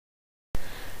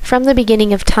From the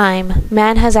beginning of time,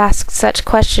 man has asked such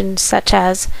questions such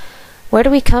as, where do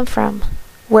we come from?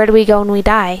 Where do we go when we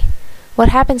die? What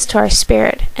happens to our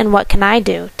spirit, and what can I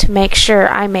do to make sure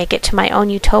I make it to my own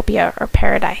utopia or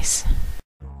paradise?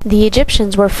 The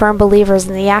Egyptians were firm believers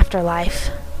in the afterlife.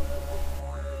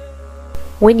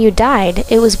 When you died,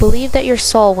 it was believed that your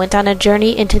soul went on a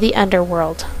journey into the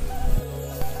underworld.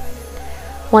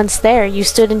 Once there, you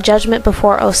stood in judgment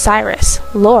before Osiris,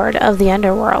 Lord of the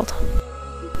underworld.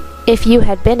 If you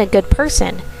had been a good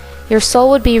person, your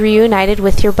soul would be reunited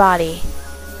with your body,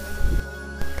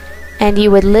 and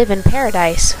you would live in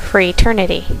paradise for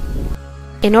eternity.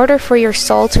 In order for your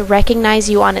soul to recognize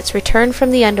you on its return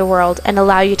from the underworld and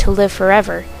allow you to live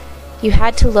forever, you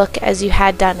had to look as you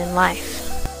had done in life.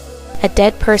 A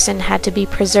dead person had to be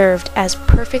preserved as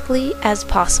perfectly as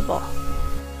possible.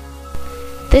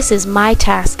 This is my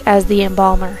task as the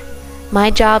embalmer.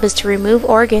 My job is to remove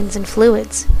organs and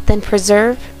fluids, then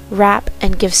preserve, wrap,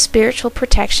 and give spiritual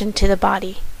protection to the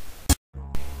body.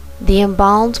 The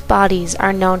embalmed bodies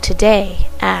are known today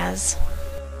as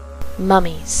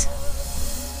mummies.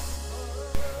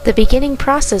 The beginning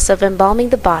process of embalming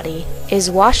the body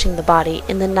is washing the body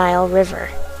in the Nile River.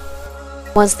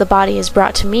 Once the body is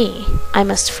brought to me, I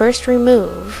must first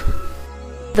remove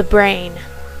the brain.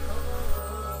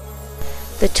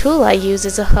 The tool I use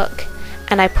is a hook,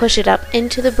 and I push it up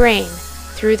into the brain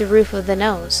through the roof of the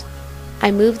nose.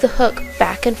 I move the hook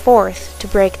back and forth to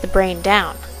break the brain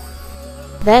down.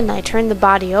 Then I turn the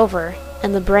body over,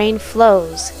 and the brain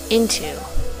flows into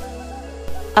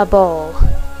a bowl.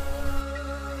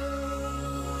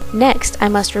 Next, I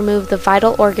must remove the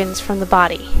vital organs from the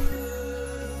body.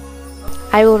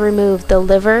 I will remove the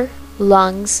liver,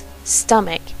 lungs,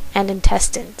 stomach, and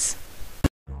intestines.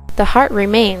 The heart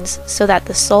remains so that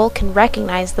the soul can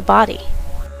recognize the body.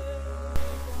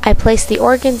 I place the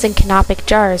organs in canopic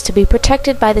jars to be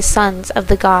protected by the sons of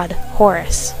the god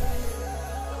Horus.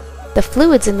 The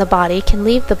fluids in the body can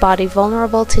leave the body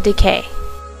vulnerable to decay.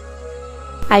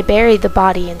 I bury the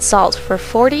body in salt for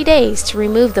 40 days to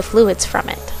remove the fluids from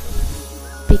it.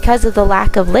 Because of the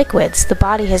lack of liquids, the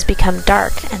body has become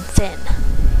dark and thin.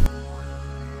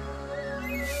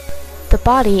 The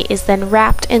body is then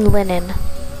wrapped in linen.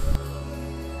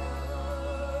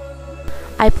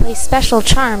 I place special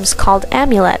charms called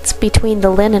amulets between the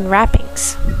linen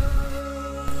wrappings.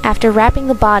 After wrapping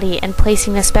the body and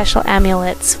placing the special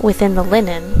amulets within the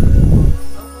linen,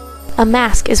 a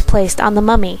mask is placed on the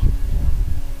mummy.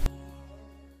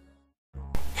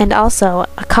 And also,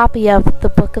 a copy of the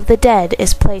Book of the Dead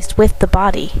is placed with the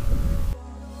body.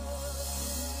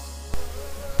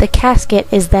 The casket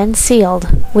is then sealed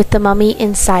with the mummy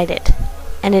inside it,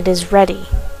 and it is ready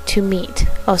to meet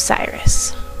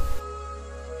Osiris.